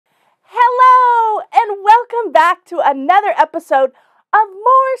Welcome back to another episode of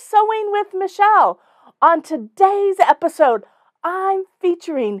More Sewing with Michele. On today's episode, I'm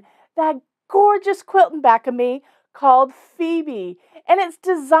featuring that gorgeous quilt in back of me called Phoebe, and it's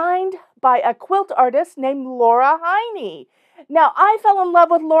designed by a quilt artist named Laura Heine. Now, I fell in love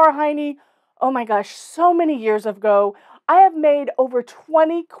with Laura Heine, oh my gosh, so many years ago. I have made over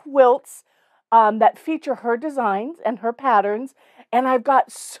 20 quilts that feature her designs and her patterns, and I've got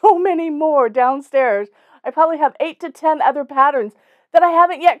so many more downstairs. I probably have 8 to 10 other patterns that I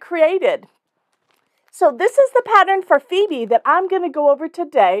haven't yet created. So this is the pattern for Phoebe that I'm going to go over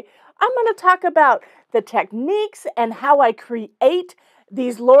today. I'm going to talk about the techniques and how I create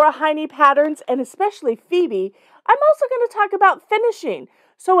these Laura Heine patterns, and especially Phoebe. I'm also going to talk about finishing.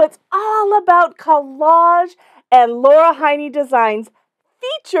 So it's all about collage and Laura Heine designs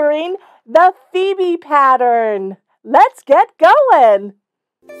featuring the Phoebe pattern. Let's get going.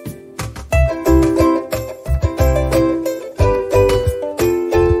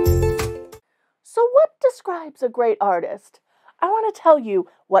 So what describes a great artist? I want to tell you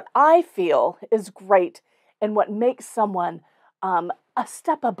what I feel is great and what makes someone a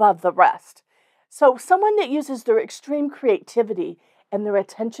step above the rest. So someone that uses their extreme creativity and their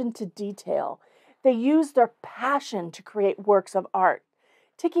attention to detail. They use their passion to create works of art,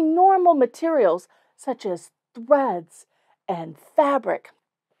 taking normal materials such as threads and fabric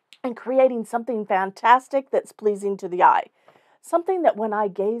and creating something fantastic that's pleasing to the eye. Something that when I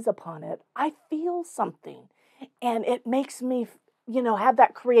gaze upon it, I feel something, and it makes me, have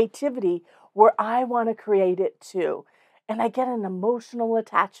that creativity where I want to create it too. And I get an emotional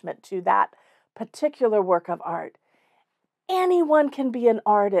attachment to that particular work of art. Anyone can be an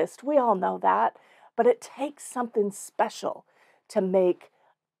artist. We all know that. But it takes something special to make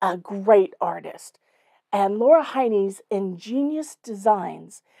a great artist. And Laura Heine's ingenious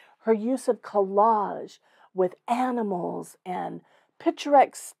designs, her use of collage with animals and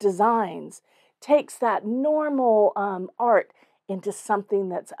picturesque designs, takes that normal art into something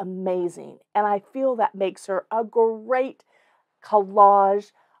that's amazing. And I feel that makes her a great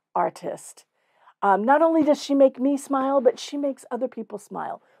collage artist. Not only does she make me smile, but she makes other people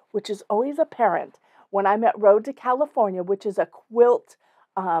smile, which is always apparent when I'm at Road to California, which is a quilt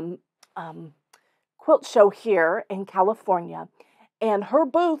show here in California. And her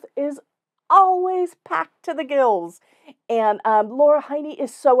booth is always packed to the gills. And Laura Heine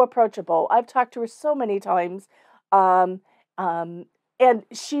is so approachable. I've talked to her so many times. And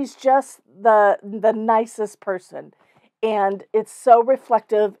she's just the nicest person. And it's so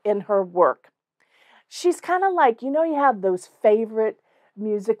reflective in her work. She's kind of like, you have those favorite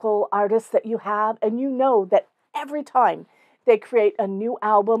musical artists that you have, and you know that every time they create a new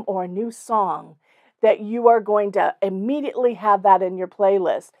album or a new song, that you are going to immediately have that in your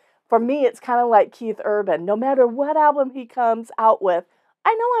playlist. For me, it's kind of like Keith Urban. No matter what album he comes out with,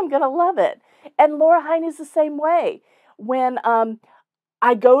 I know I'm going to love it. And Laura Heine is the same way. When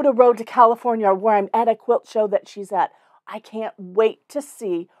I go to Road to California, where I'm at a quilt show that she's at, I can't wait to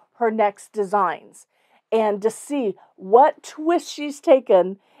see her next designs and to see what twist she's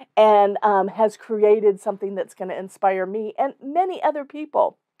taken and has created something that's going to inspire me and many other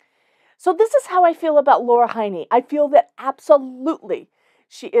people. So this is how I feel about Laura Heine. I feel that absolutely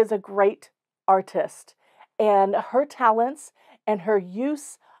she is a great artist, and her talents and her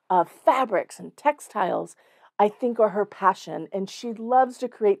use of fabrics and textiles, I think, are her passion, and she loves to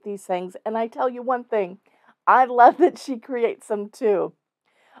create these things. And I tell you one thing, I love that she creates them too.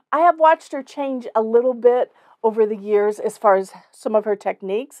 I have watched her change a little bit over the years as far as some of her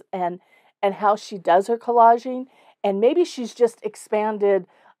techniques and how she does her collaging, and maybe she's just expanded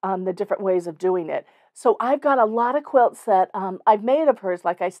the different ways of doing it. So I've got a lot of quilts that I've made of hers,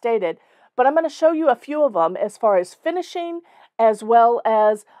 like I stated, but I'm going to show you a few of them as far as finishing as well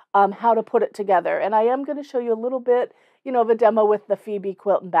as how to put it together. And I am going to show you a little bit, of a demo with the Phoebe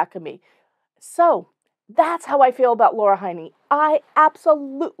quilt in back of me. So that's how I feel about Laura Heine. I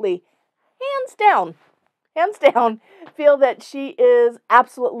absolutely, hands down, feel that she is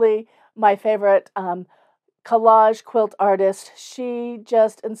absolutely my favorite collage quilt artist. She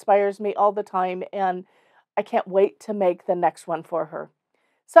just inspires me all the time, and I can't wait to make the next one for her.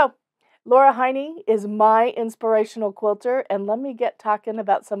 So Laura Heine is my inspirational quilter, and let me get talking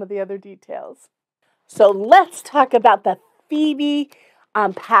about some of the other details. So let's talk about the Phoebe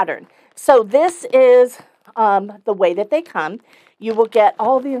pattern. So this is the way that they come. You will get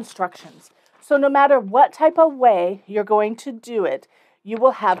all the instructions. So no matter what type of way you're going to do it, you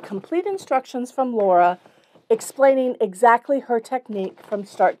will have complete instructions from Laura explaining exactly her technique from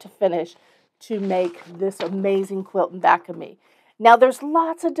start to finish to make this amazing quilt in back of me. Now there's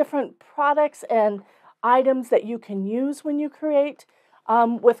lots of different products and items that you can use when you create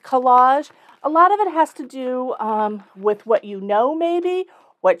with collage. A lot of it has to do with what you know, maybe,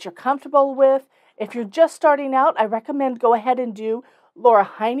 what you're comfortable with. If you're just starting out, I recommend go ahead and do Laura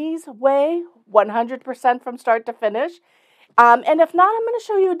Heine's way, 100% from start to finish. And if not, I'm going to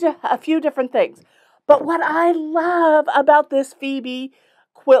show you a few different things. But what I love about this Phoebe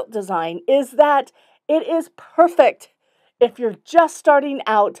quilt design is that it is perfect if you're just starting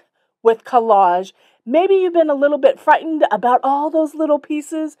out with collage. Maybe you've been a little bit frightened about all those little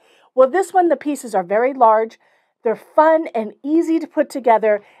pieces. Well, this one, the pieces are very large. They're fun and easy to put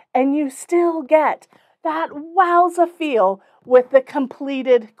together, and you still get that wowza feel with the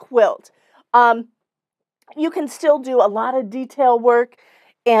completed quilt. You can still do a lot of detail work,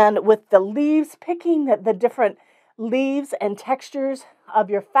 and with the leaves, picking the different leaves and textures of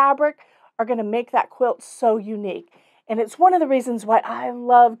your fabric are going to make that quilt so unique. And it's one of the reasons why I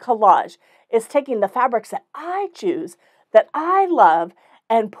love collage, is taking the fabrics that I choose, that I love,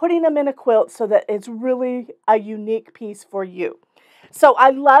 and putting them in a quilt so that it's really a unique piece for you. So I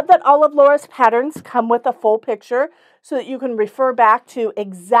love that all of Laura's patterns come with a full picture so that you can refer back to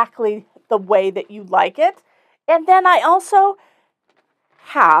exactly the way that you like it. And then I also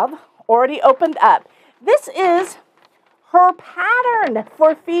have already opened up. This is her pattern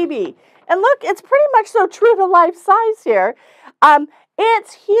for Phoebe. And look, it's pretty much so true to life size here.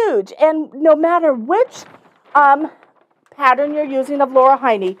 It's huge. And no matter which pattern you're using of Laura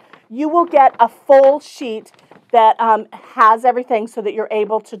Heine, you will get a full sheet that has everything so that you're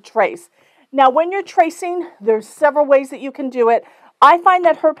able to trace. Now, when you're tracing, there's several ways that you can do it. I find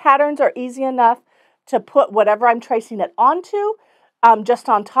that her patterns are easy enough to put whatever I'm tracing it onto just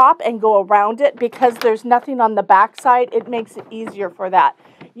on top and go around it, because there's nothing on the back side. It makes it easier for that.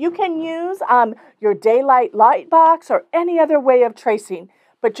 You can use your daylight light box or any other way of tracing,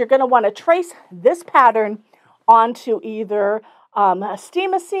 but you're going to want to trace this pattern onto either a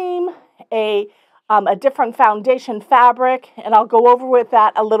steam-a-seam, a different foundation fabric, and I'll go over with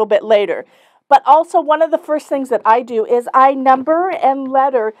that a little bit later. But also, one of the first things that I do is I number and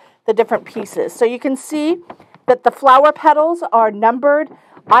letter the different pieces. So you can see that the flower petals are numbered.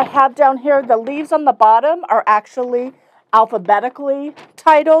 I have down here the leaves on the bottom are actually alphabetically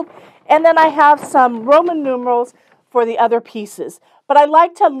titled. And then I have some Roman numerals for the other pieces. But I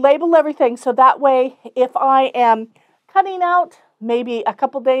like to label everything so that way if I am cutting out maybe a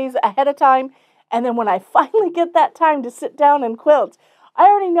couple days ahead of time, and then when I finally get that time to sit down and quilt, I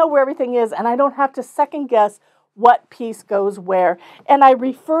already know where everything is and I don't have to second guess what piece goes where. And I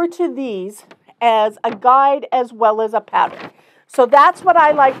refer to these as a guide as well as a pattern. So that's what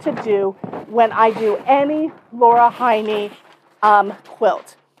I like to do when I do any Laura Heine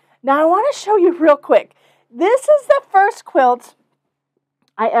quilt. Now I want to show you real quick. This is the first quilt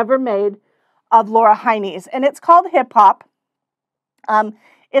I ever made of Laura Heine's, and it's called Hip Hop.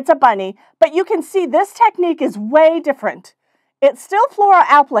 It's a bunny, but you can see this technique is way different. It's still floral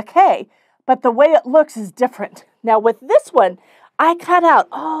applique, but the way it looks is different. Now with this one, I cut out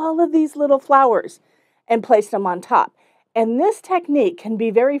all of these little flowers and placed them on top. And this technique can be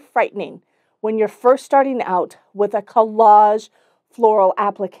very frightening when you're first starting out with a collage floral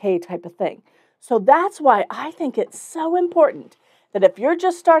applique type of thing. So that's why I think it's so important that if you're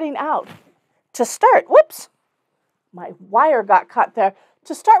just starting out, to start, whoops, my wire got cut there,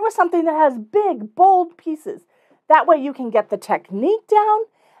 to start with something that has big, bold pieces. That way you can get the technique down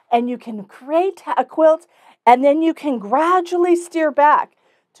and you can create a quilt, and then you can gradually steer back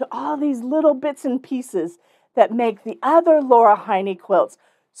to all these little bits and pieces that make the other Laura Heine quilts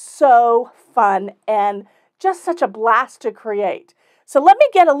so fun and just such a blast to create. So let me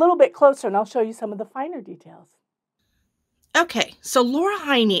get a little bit closer and I'll show you some of the finer details. Okay, so Laura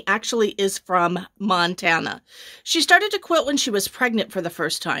Heine actually is from Montana. She started to quilt when she was pregnant for the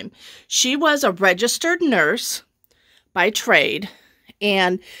first time. She was a registered nurse by trade,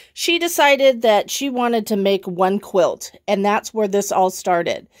 and she decided that she wanted to make one quilt, and that's where this all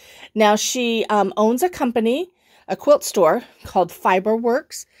started. Now, she owns a company, a quilt store called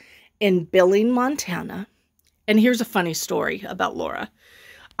Fiberworks in Billing, Montana. And here's a funny story about Laura.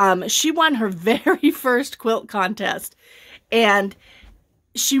 She won her very first quilt contest, and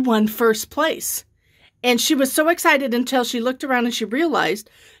she won first place. And she was so excited until she looked around and she realized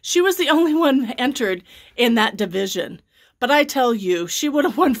she was the only one entered in that division. But I tell you, she would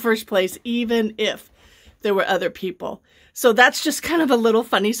have won first place even if there were other people. So that's just kind of a little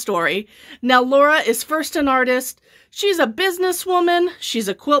funny story. Now, Laura is first an artist. She's a businesswoman. She's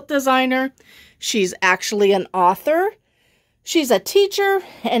a quilt designer. She's actually an author. She's a teacher,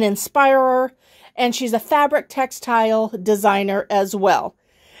 an inspirer, and she's a fabric textile designer as well.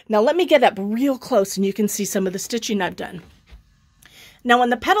 Now let me get up real close and you can see some of the stitching I've done. Now on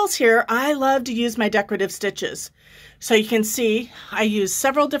the petals here, I love to use my decorative stitches. So you can see I use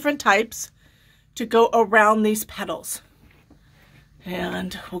several different types to go around these petals.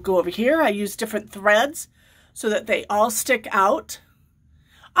 And we'll go over here. I use different threads so that they all stick out.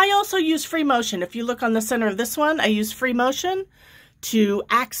 I also use free motion. If you look on the center of this one, I use free motion to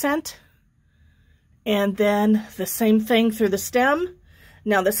accent. And then the same thing through the stem.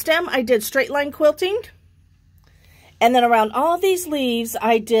 Now the stem I did straight line quilting. And then around all these leaves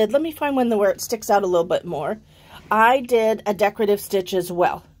I did, let me find one where it sticks out a little bit more. I did a decorative stitch as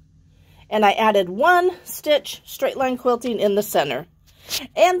well. And I added one stitch straight line quilting in the center.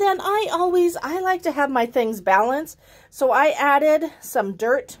 And then I like to have my things balanced. So I added some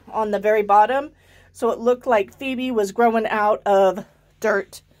dirt on the very bottom. So it looked like Phoebe was growing out of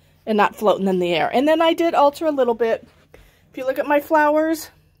dirt and not floating in the air. And then I did alter a little bit. If you look at my flowers,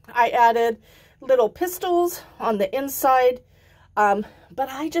 I added little pistils on the inside, but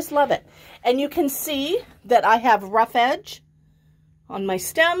I just love it. And you can see that I have rough edge on my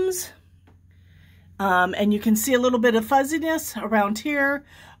stems, and you can see a little bit of fuzziness around here,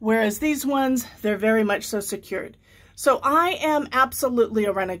 whereas these ones, they're very much so secured. So I am absolutely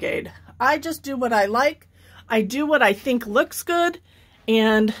a renegade. I just do what I like. I do what I think looks good,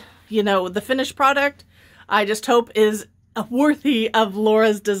 and you know, the finished product, I just hope is worthy of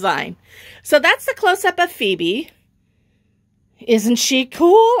Laura's design. So that's the close-up of Phoebe. Isn't she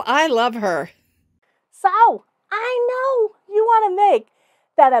cool? I love her. So, I know you want to make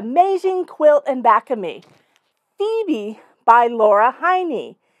that amazing quilt in back of me. Phoebe by Laura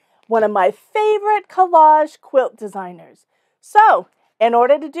Heine, one of my favorite collage quilt designers. So, in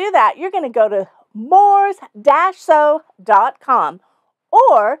order to do that, you're going to go to moors-sew.com,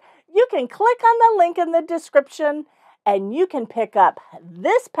 or you can click on the link in the description and you can pick up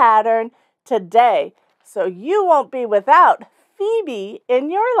this pattern today so you won't be without Phoebe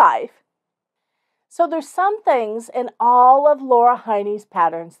in your life. So there's some things in all of Laura Heine's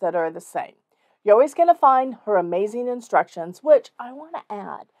patterns that are the same. You're always going to find her amazing instructions, which I want to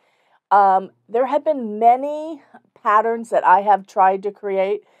add. There have been many patterns that I have tried to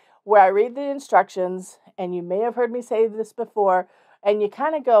create where I read the instructions, and you may have heard me say this before, and you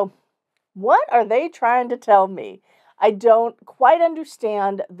kind of go, what are they trying to tell me? I don't quite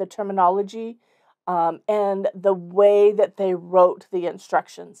understand the terminology and the way that they wrote the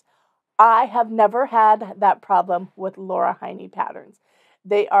instructions. I have never had that problem with Laura Heine patterns.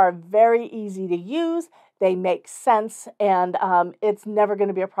 They are very easy to use, they make sense, and it's never going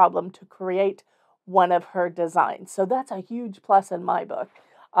to be a problem to create one of her designs. So that's a huge plus in my book.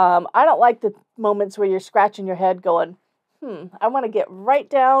 I don't like the moments where you're scratching your head going, I want to get right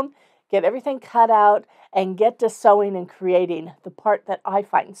down, get everything cut out, and get to sewing and creating the part that I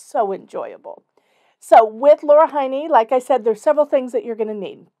find so enjoyable. So with Laura Heine, like I said, there's several things that you're going to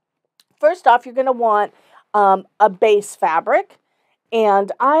need. First off, you're going to want a base fabric,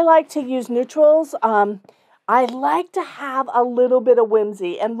 and I like to use neutrals. I like to have a little bit of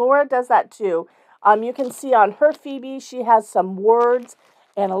whimsy, and Laura does that too. You can see on her Phoebe, she has some words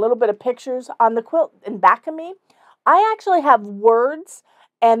and a little bit of pictures. On the quilt in back of me, I actually have words,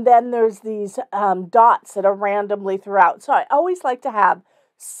 and then there's these dots that are randomly throughout. So I always like to have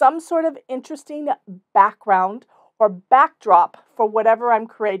some sort of interesting background or backdrop for whatever I'm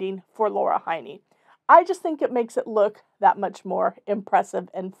creating for Laura Heine. I just think it makes it look that much more impressive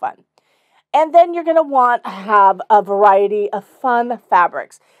and fun. And then you're going to want to have a variety of fun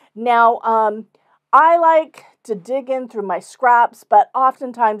fabrics. Now, I like to dig in through my scraps, but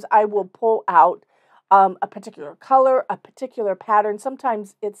oftentimes I will pull out a particular color, a particular pattern.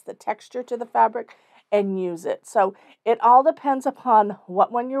 Sometimes it's the texture to the fabric and use it. So it all depends upon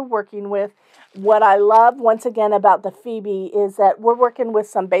what one you're working with. What I love, once again, about the Phoebe is that we're working with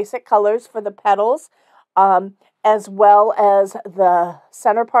some basic colors for the petals, as well as the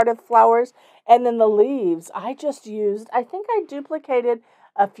center part of the flowers. And then the leaves, I think I duplicated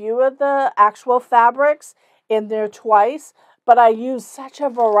a few of the actual fabrics in there twice, but I used such a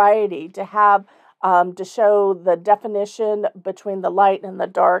variety to have to show the definition between the light and the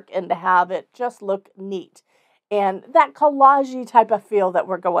dark and to have it just look neat. And that collage-y type of feel that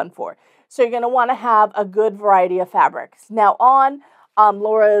we're going for. So you're going to want to have a good variety of fabrics. Now on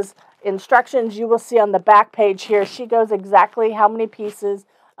Laura's instructions, you will see on the back page here, she goes exactly how many pieces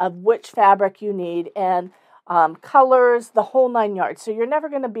of which fabric you need and colors, the whole 9 yards. So you're never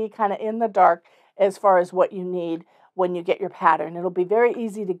going to be kind of in the dark as far as what you need when you get your pattern. It'll be very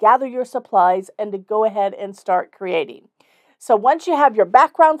easy to gather your supplies and to go ahead and start creating. So once you have your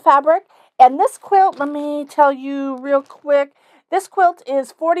background fabric, and this quilt, let me tell you real quick, This quilt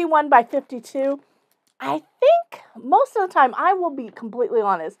is 41 by 52. I think most of the time, I will be completely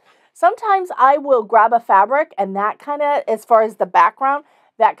honest, sometimes I will grab a fabric and that kind of, as far as the background,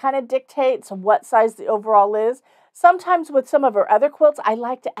 that kind of dictates what size the overall is. Sometimes with some of her other quilts, I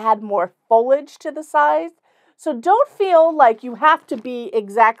like to add more foliage to the size. So don't feel like you have to be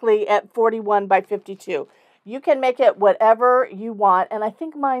exactly at 41 by 52. You can make it whatever you want, and I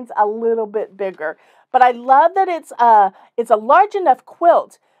think mine's a little bit bigger. But I love that it's a large enough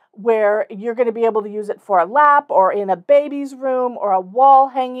quilt where you're going to be able to use it for a lap or in a baby's room or a wall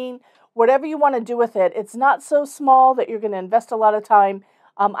hanging, whatever you want to do with it. It's not so small that you're going to invest a lot of time.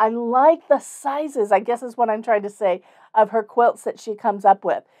 I like the sizes, I guess is what I'm trying to say, of her quilts that she comes up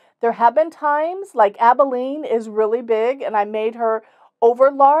with. There have been times, like Abilene is really big, and I made her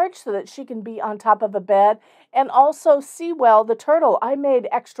over large so that she can be on top of a bed. And also Sewell, the turtle, I made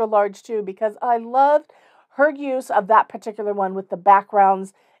extra large too because I loved her use of that particular one with the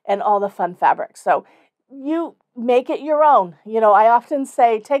backgrounds and all the fun fabrics. So you make it your own. You know, I often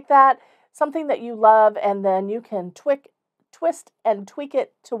say take that, something that you love, and then you can twist and tweak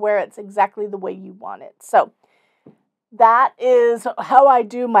it to where it's exactly the way you want it. So that is how I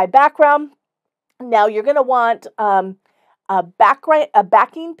do my background. Now you're going to want a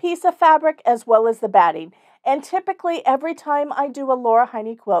backing piece of fabric as well as the batting. And typically every time I do a Laura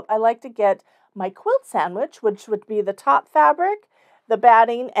Heine quilt, I like to get my quilt sandwich, which would be the top fabric, the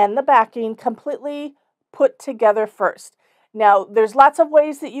batting, and the backing completely put together first. Now, there's lots of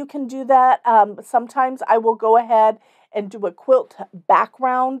ways that you can do that. Sometimes I will go ahead and do a quilt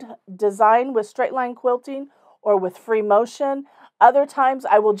background design with straight line quilting or with free motion. Other times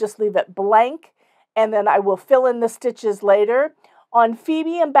I will just leave it blank and then I will fill in the stitches later. On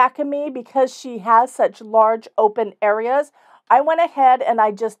Phoebe and back of me, because she has such large open areas, I went ahead and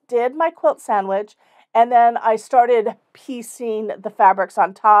I just did my quilt sandwich and then I started piecing the fabrics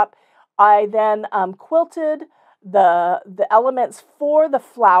on top. I then quilted the elements for the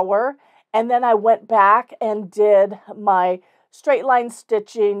flower, and then I went back and did my straight line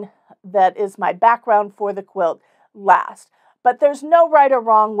stitching that is my background for the quilt last. But there's no right or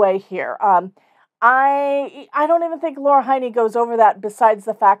wrong way here. I don't even think Laura Heine goes over that besides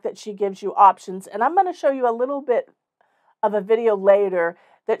the fact that she gives you options. And I'm going to show you a little bit of a video later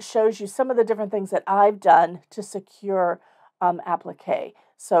that shows you some of the different things that I've done to secure applique.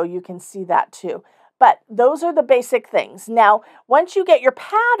 So you can see that too. But those are the basic things. Now, once you get your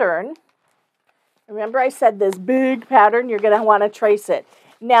pattern, remember I said this big pattern, you're going to want to trace it.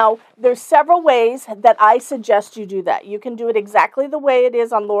 Now, there's several ways that I suggest you do that. You can do it exactly the way it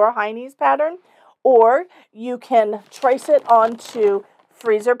is on Laura Heine's pattern, or you can trace it onto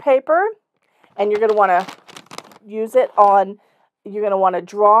freezer paper, and you're going to want to use it on, you're going to want to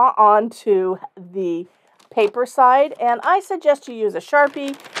draw onto the paper side, and I suggest you use a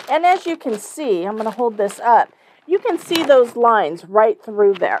Sharpie. And as you can see, I'm going to hold this up, you can see those lines right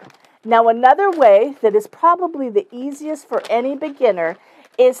through there. Now, another way that is probably the easiest for any beginner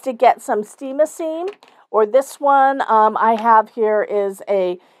is to get some Steam-A-Seam, or this one I have here is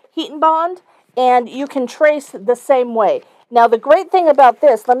a Heat and Bond, and you can trace the same way. Now, the great thing about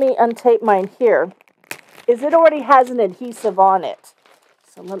this, let me untape mine here, is it already has an adhesive on it.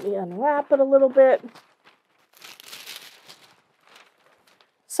 So let me unwrap it a little bit.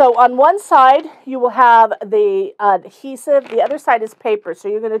 So on one side, you will have the adhesive. The other side is paper. So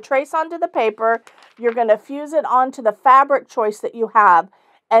you're going to trace onto the paper. You're going to fuse it onto the fabric choice that you have.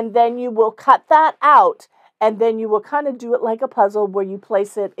 And then you will cut that out. And then you will kind of do it like a puzzle where you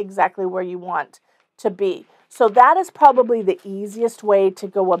place it exactly where you want to be. So that is probably the easiest way to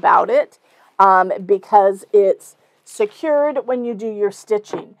go about it because it's secured when you do your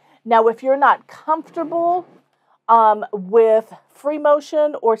stitching. Now, if you're not comfortable with free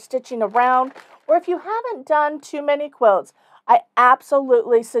motion or stitching around, or if you haven't done too many quilts, I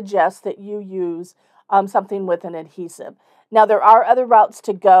absolutely suggest that you use something with an adhesive. Now, there are other routes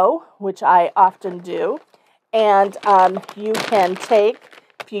to go, which I often do, and you can take,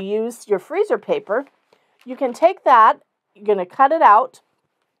 if you use your freezer paper, you can take that, you're going to cut it out,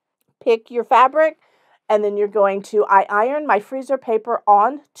 pick your fabric, and then you're going to, I iron my freezer paper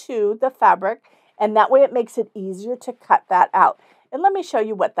onto the fabric, and that way it makes it easier to cut that out. And let me show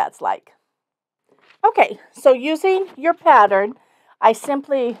you what that's like. Okay, so using your pattern, I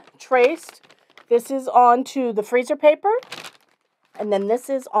simply traced, this is onto the freezer paper, and then this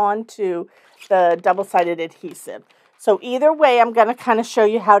is onto the double-sided adhesive. So either way, I'm going to kind of show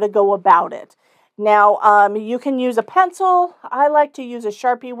you how to go about it. Now, you can use a pencil. I like to use a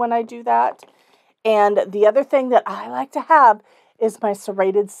Sharpie when I do that. And the other thing that I like to have is my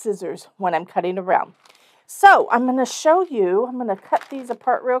serrated scissors when I'm cutting around. So I'm going to show you, I'm going to cut these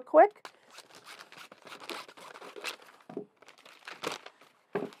apart real quick.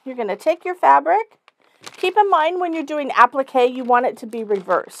 You're going to take your fabric. Keep in mind when you're doing applique, you want it to be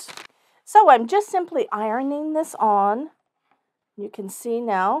reverse. So I'm just simply ironing this on. You can see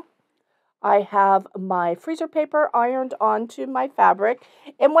now I have my freezer paper ironed onto my fabric.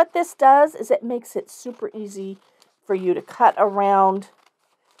 And what this does is it makes it super easy for you to cut around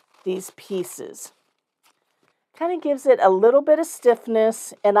these pieces. Kind of gives it a little bit of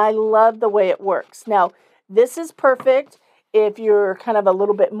stiffness, and I love the way it works. Now, this is perfect if you're kind of a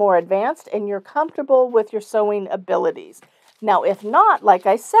little bit more advanced and you're comfortable with your sewing abilities. Now, if not, like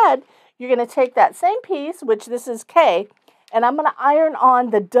I said, you're going to take that same piece, which this is K, and I'm going to iron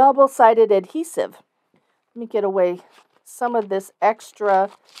on the double-sided adhesive. Let me get away some of this extra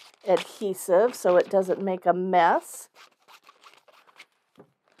adhesive so it doesn't make a mess.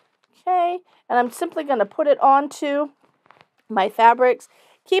 Okay, and I'm simply going to put it onto my fabrics.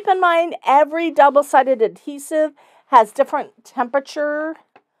 Keep in mind, every double-sided adhesive has different temperature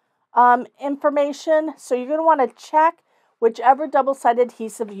information, so you're going to want to check whichever double-sided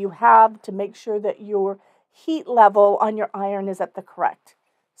adhesive you have to make sure that your heat level on your iron is at the correct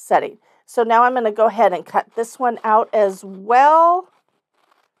setting. So now I'm going to go ahead and cut this one out as well.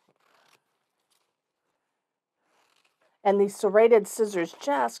 And these serrated scissors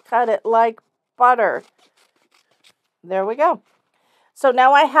just cut it like butter. There we go. So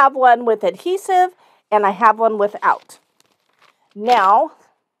now I have one with adhesive and I have one without. Now,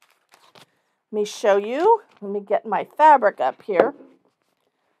 let me show you. Let me get my fabric up here.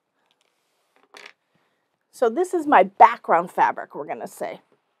 So this is my background fabric, we're going to say.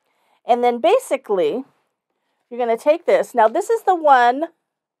 And then basically, you're going to take this. Now, this is the one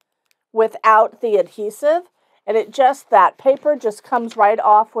without the adhesive. And that paper just comes right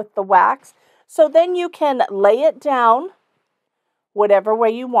off with the wax. So then you can lay it down whatever way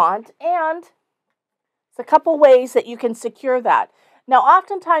you want. And it's a couple ways that you can secure that. Now,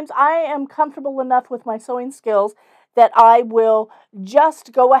 oftentimes I am comfortable enough with my sewing skills that I will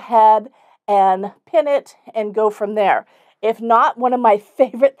just go ahead and pin it and go from there. If not, one of my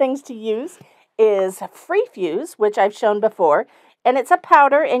favorite things to use is Free Fuse, which I've shown before. And it's a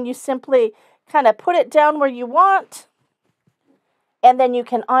powder, and you simply kind of put it down where you want, and then you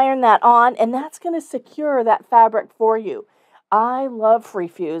can iron that on, and that's going to secure that fabric for you. I love Free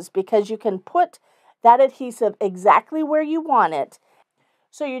Fuse because you can put that adhesive exactly where you want it.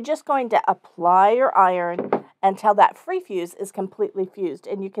 So you're just going to apply your iron until that Free Fuse is completely fused,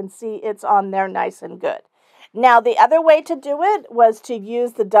 and you can see it's on there nice and good. Now, the other way to do it was to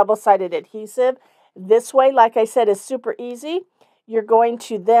use the double-sided adhesive. This way, like I said, is super easy. You're going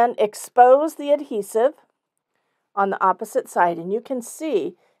to then expose the adhesive on the opposite side, and you can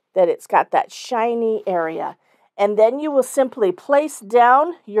see that it's got that shiny area. And then you will simply place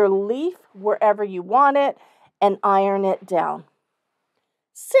down your leaf wherever you want it and iron it down.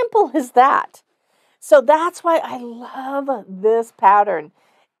 Simple as that. So that's why I love this pattern.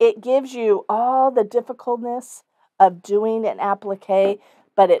 It gives you all the difficultness of doing an applique,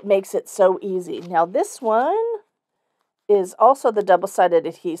 but it makes it so easy. Now this one is also the double-sided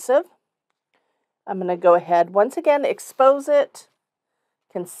adhesive. I'm going to go ahead, once again, expose it.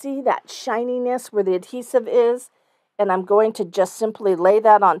 You can see that shininess where the adhesive is, and I'm going to just simply lay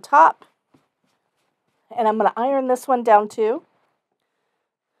that on top. And I'm going to iron this one down too.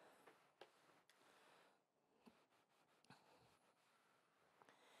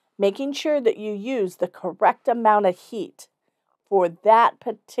 Making sure that you use the correct amount of heat for that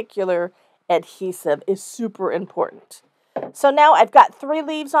particular adhesive is super important. So now I've got 3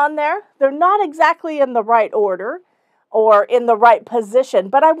 leaves on there. They're not exactly in the right order or in the right position,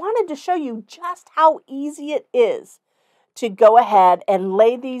 but I wanted to show you just how easy it is to go ahead and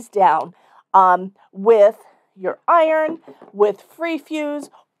lay these down with your iron, with Free Fuse,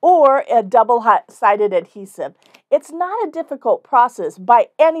 or a double-sided adhesive. It's not a difficult process by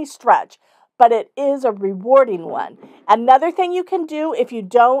any stretch, but it is a rewarding one. Another thing you can do if you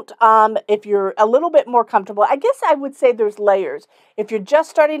don't, if you're a little bit more comfortable, I guess I would say there's layers. If you're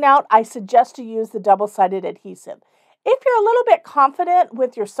just starting out, I suggest to use the double-sided adhesive. If you're a little bit confident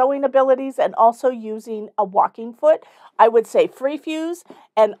with your sewing abilities and also using a walking foot, I would say Free Fuse,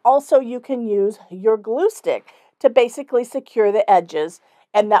 and also you can use your glue stick to basically secure the edges,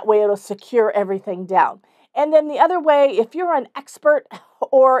 and that way it'll secure everything down. And then the other way, if you're an expert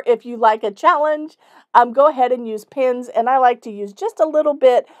or if you like a challenge, go ahead and use pins. And I like to use just a little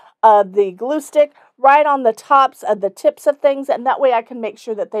bit of the glue stick right on the tops of the tips of things. And that way I can make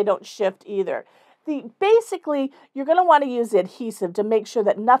sure that they don't shift either. Basically, you're going to want to use the adhesive to make sure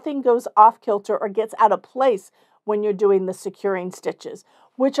that nothing goes off kilter or gets out of place when you're doing the securing stitches,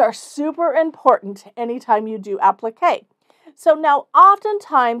 which are super important anytime you do applique. So now,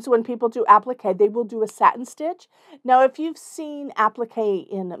 oftentimes when people do applique, they will do a satin stitch. Now, if you've seen applique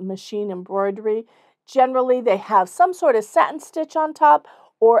in machine embroidery, generally they have some sort of satin stitch on top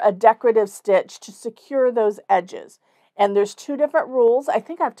or a decorative stitch to secure those edges. And there's two different rules. I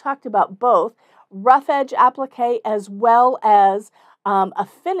think I've talked about both, rough edge applique as well as a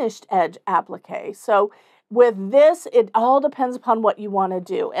finished edge applique. So with this, it all depends upon what you want to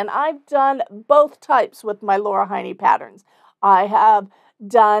do. And I've done both types with my Laura Heine patterns. I have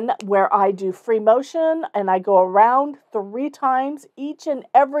done where I do free motion and I go around 3 times each and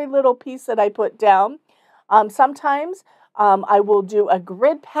every little piece that I put down. Sometimes I will do a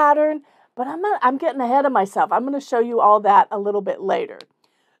grid pattern, but I'm getting ahead of myself. I'm going to show you all that a little bit later.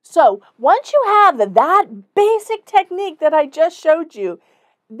 So once you have that basic technique that I just showed you,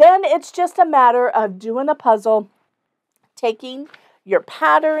 then it's just a matter of doing a puzzle, taking your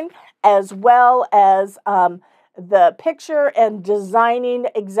pattern as well as the picture and designing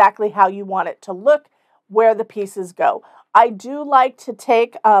exactly how you want it to look, where the pieces go. I do like to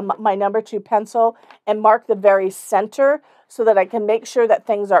take my number 2 pencil and mark the very center so that I can make sure that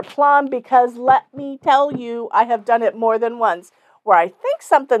things are plumb, because let me tell you, I have done it more than once where I think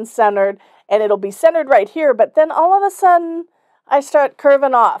something's centered and it'll be centered right here, but then all of a sudden I start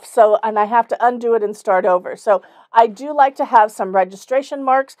curving off, and I have to undo it and start over. So I do like to have some registration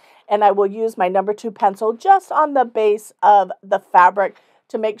marks, and I will use my number 2 pencil just on the base of the fabric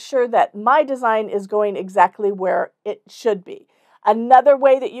to make sure that my design is going exactly where it should be. Another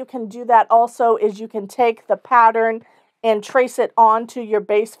way that you can do that also is you can take the pattern and trace it onto your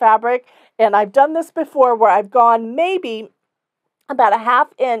base fabric. And I've done this before where I've gone maybe about a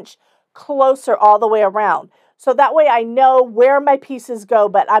 1/2 inch closer all the way around. So that way I know where my pieces go,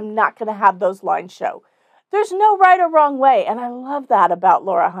 but I'm not going to have those lines show. There's no right or wrong way, and I love that about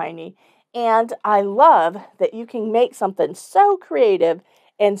Laura Heine. And I love that you can make something so creative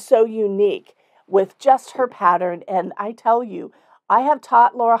and so unique with just her pattern. And I tell you, I have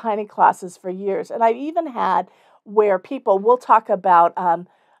taught Laura Heine classes for years, and I've even had where people will talk about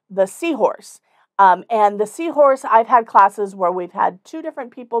the seahorse. And the seahorse, I've had classes where we've had 2 different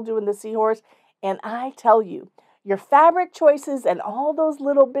people doing the seahorse. And I tell you, your fabric choices and all those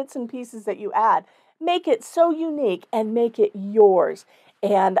little bits and pieces that you add make it so unique and make it yours.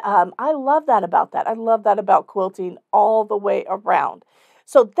 And I love that about that. I love that about quilting all the way around.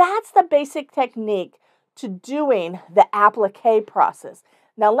 So that's the basic technique to doing the applique process.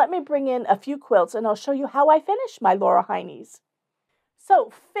 Now let me bring in a few quilts and I'll show you how I finish my Laura Heines.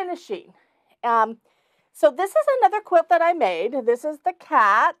 So finishing. So this is another quilt that I made. This is the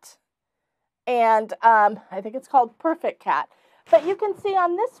cat. And I think it's called Perfect Cat. But you can see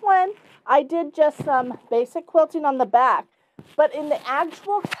on this one, I did just some basic quilting on the back. But in the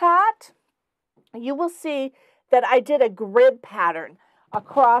actual cat, you will see that I did a grid pattern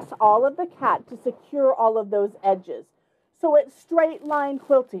across all of the cat to secure all of those edges. So it's straight line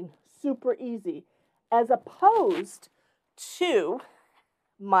quilting, super easy, as opposed to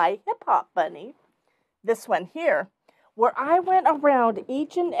my hip hop bunny, this one here, where I went around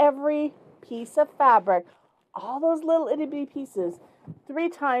each and every piece of fabric, all those little itty bitty pieces, 3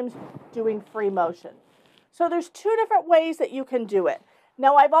 times doing free motion. So there's 2 different ways that you can do it.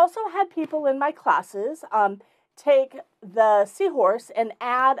 Now I've also had people in my classes take the seahorse and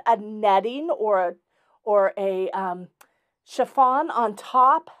add a netting or a chiffon on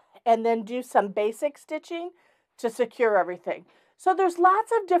top and then do some basic stitching to secure everything. So there's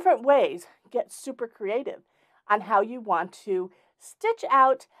lots of different ways. Get super creative on how you want to stitch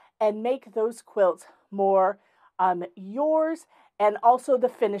out and make those quilts more yours, and also the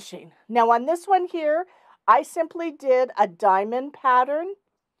finishing. Now on this one here, I simply did a diamond pattern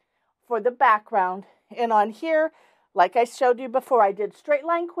for the background. And on here, like I showed you before, I did straight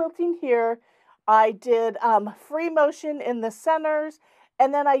line quilting here. I did free motion in the centers,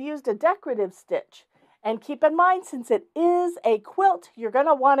 and then I used a decorative stitch. And keep in mind, since it is a quilt, you're going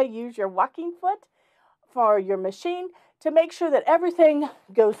to want to use your walking foot for your machine to make sure that everything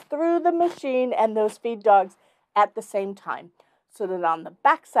goes through the machine and those feed dogs at the same time, so that on the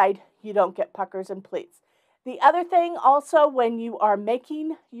back side you don't get puckers and pleats. The other thing also, when you are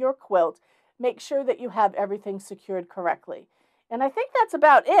making your quilt, make sure that you have everything secured correctly. And I think that's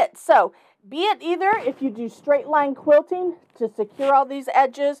about it. So be it either if you do straight line quilting to secure all these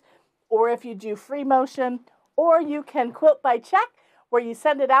edges, or if you do free motion, or you can quilt by check where you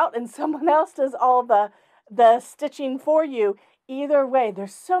send it out and someone else does all the stitching for you. Either way,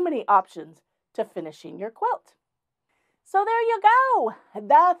 there's so many options to finishing your quilt. So there you go,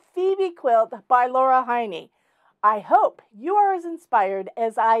 the Phoebe quilt by Laura Heine. I hope you are as inspired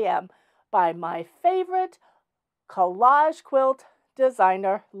as I am by my favorite collage quilt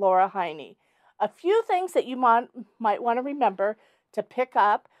designer, Laura Heine. A few things that you might want to remember to pick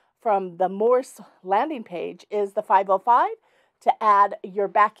up from the Morse landing page is the 505 to add your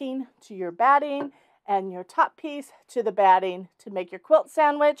backing to your batting and your top piece to the batting to make your quilt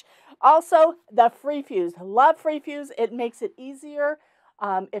sandwich. Also, the free fuse. Love free fuse. It makes it easier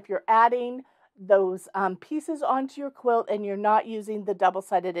if you're adding those pieces onto your quilt and you're not using the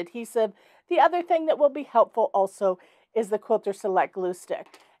double-sided adhesive. The other thing that will be helpful also is the Quilter Select glue stick.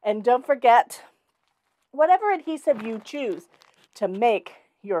 And don't forget, whatever adhesive you choose to make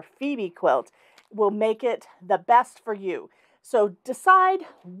your Phoebe quilt will make it the best for you. So decide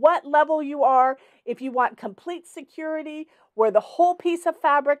what level you are. If you want complete security, where the whole piece of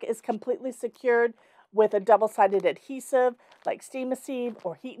fabric is completely secured with a double-sided adhesive like Steam Adhesive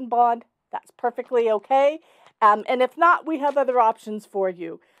or Heat and Bond, that's perfectly okay. And if not, we have other options for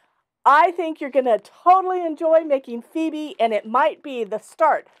you. I think you're going to totally enjoy making Phoebe, and it might be the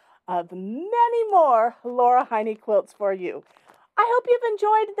start of many more Laura Heine quilts for you. I hope you've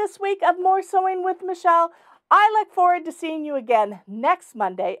enjoyed this week of More Sewing with Michele. I look forward to seeing you again next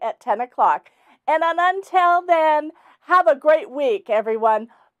Monday at 10 o'clock. And until then, have a great week, everyone.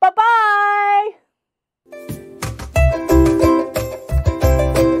 Bye-bye.